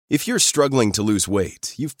If you're struggling to lose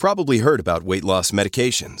weight, you've probably heard about weight loss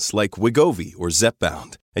medications like Wegovy or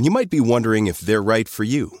Zepbound, and you might be wondering if they're right for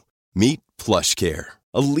you. Meet PlushCare,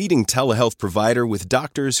 a leading telehealth provider with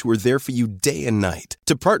doctors who are there for you day and night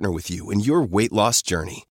to partner with you in your weight loss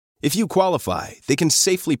journey. If you qualify, they can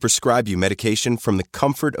safely prescribe you medication from the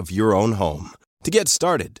comfort of your own home. To get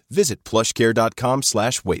started, visit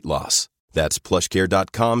plushcare.com/weightloss. That's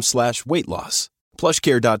plushcare.com/weightloss.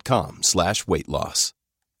 plushcare.com/weightloss.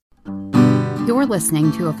 You're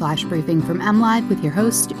listening to a flash briefing from MLive with your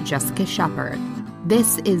host, Jessica Shepard.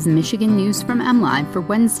 This is Michigan News from MLive for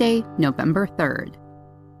Wednesday, November 3rd.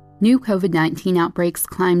 New COVID-19 outbreaks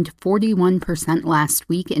climbed 41% last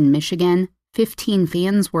week in Michigan. 15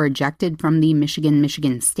 fans were ejected from the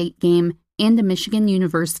Michigan State game, and a Michigan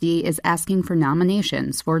university is asking for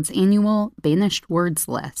nominations for its annual Banished Words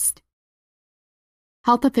list.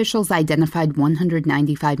 Health officials identified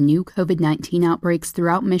 195 new COVID-19 outbreaks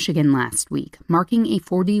throughout Michigan last week, marking a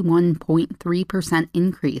 41.3%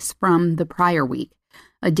 increase from the prior week.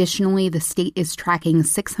 Additionally, the state is tracking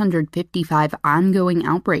 655 ongoing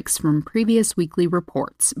outbreaks from previous weekly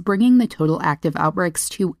reports, bringing the total active outbreaks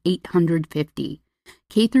to 850.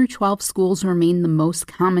 K-12 schools remain the most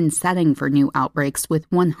common setting for new outbreaks,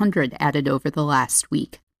 with 100 added over the last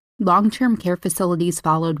week. Long-term care facilities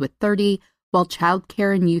followed with 30, while child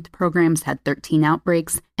care and youth programs had 13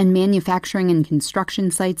 outbreaks, and manufacturing and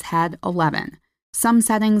construction sites had 11. Some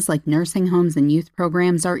settings, like nursing homes and youth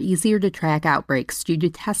programs, are easier to track outbreaks due to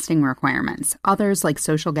testing requirements. Others, like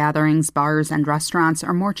social gatherings, bars, and restaurants,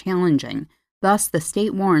 are more challenging. Thus, the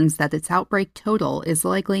state warns that its outbreak total is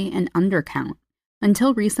likely an undercount.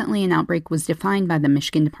 Until recently, an outbreak was defined by the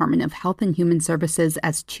Michigan Department of Health and Human Services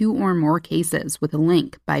as 2 or more cases with a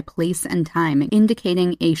link by place and time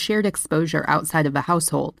indicating a shared exposure outside of a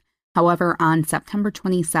household. However, on September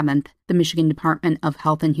 27th, the Michigan Department of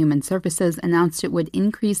Health and Human Services announced it would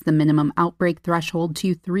increase the minimum outbreak threshold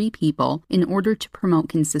to 3 people in order to promote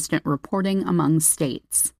consistent reporting among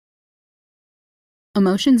states.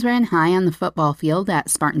 Emotions ran high on the football field at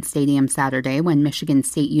Spartan Stadium Saturday when Michigan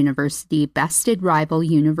State University bested rival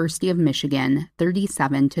University of Michigan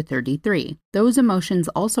 37-33. Those emotions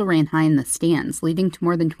also ran high in the stands, leading to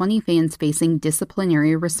more than 20 fans facing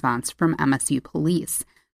disciplinary response from MSU police.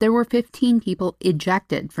 There were 15 people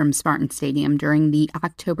ejected from Spartan Stadium during the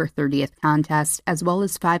October 30th contest, as well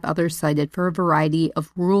as 5 others cited for a variety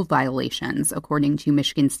of rule violations, according to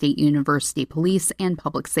Michigan State University Police and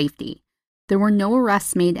Public Safety. There were no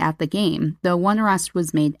arrests made at the game, though one arrest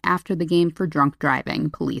was made after the game for drunk driving,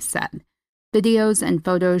 police said. Videos and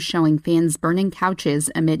photos showing fans burning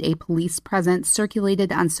couches amid a police presence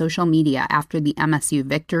circulated on social media after the MSU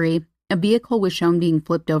victory. A vehicle was shown being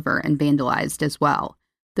flipped over and vandalized as well.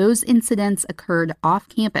 Those incidents occurred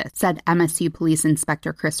off-campus, said MSU Police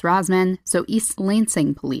Inspector Chris Rosman, so East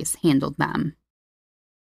Lansing Police handled them.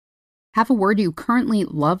 Have a word you currently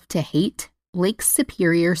love to hate? Lake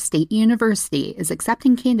Superior State University is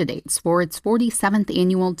accepting candidates for its 47th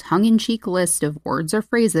annual tongue-in-cheek list of words or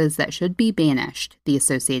phrases that should be banished, the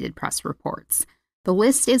Associated Press reports. The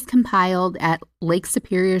list is compiled at Lake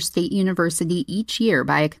Superior State University each year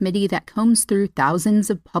by a committee that combs through thousands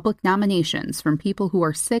of public nominations from people who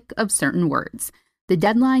are sick of certain words. The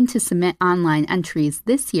deadline to submit online entries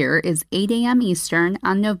this year is 8 a.m. Eastern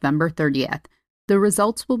on November 30th. The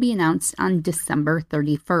results will be announced on December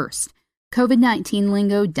 31st. COVID-19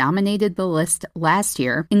 lingo dominated the list last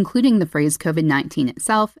year, including the phrase COVID-19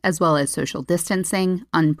 itself, as well as social distancing,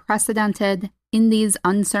 unprecedented, in these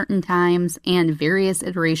uncertain times, and various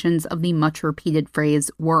iterations of the much-repeated phrase,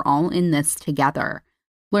 we're all in this together.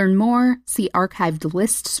 Learn more, see archived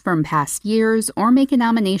lists from past years, or make a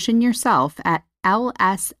nomination yourself at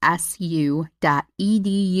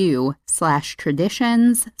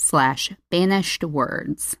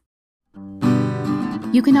lssu.edu/traditions/banishedwords.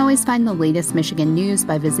 You can always find the latest Michigan news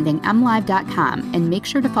by visiting mlive.com, and make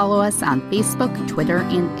sure to follow us on Facebook, Twitter,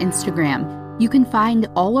 and Instagram. You can find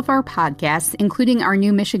all of our podcasts, including our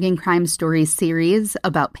new Michigan Crime Stories series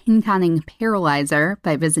about pin-conning Paralyzer,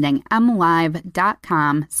 by visiting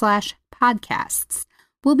mlive.com/podcasts.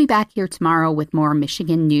 We'll be back here tomorrow with more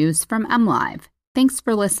Michigan news from MLive. Thanks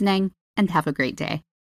for listening, and have a great day.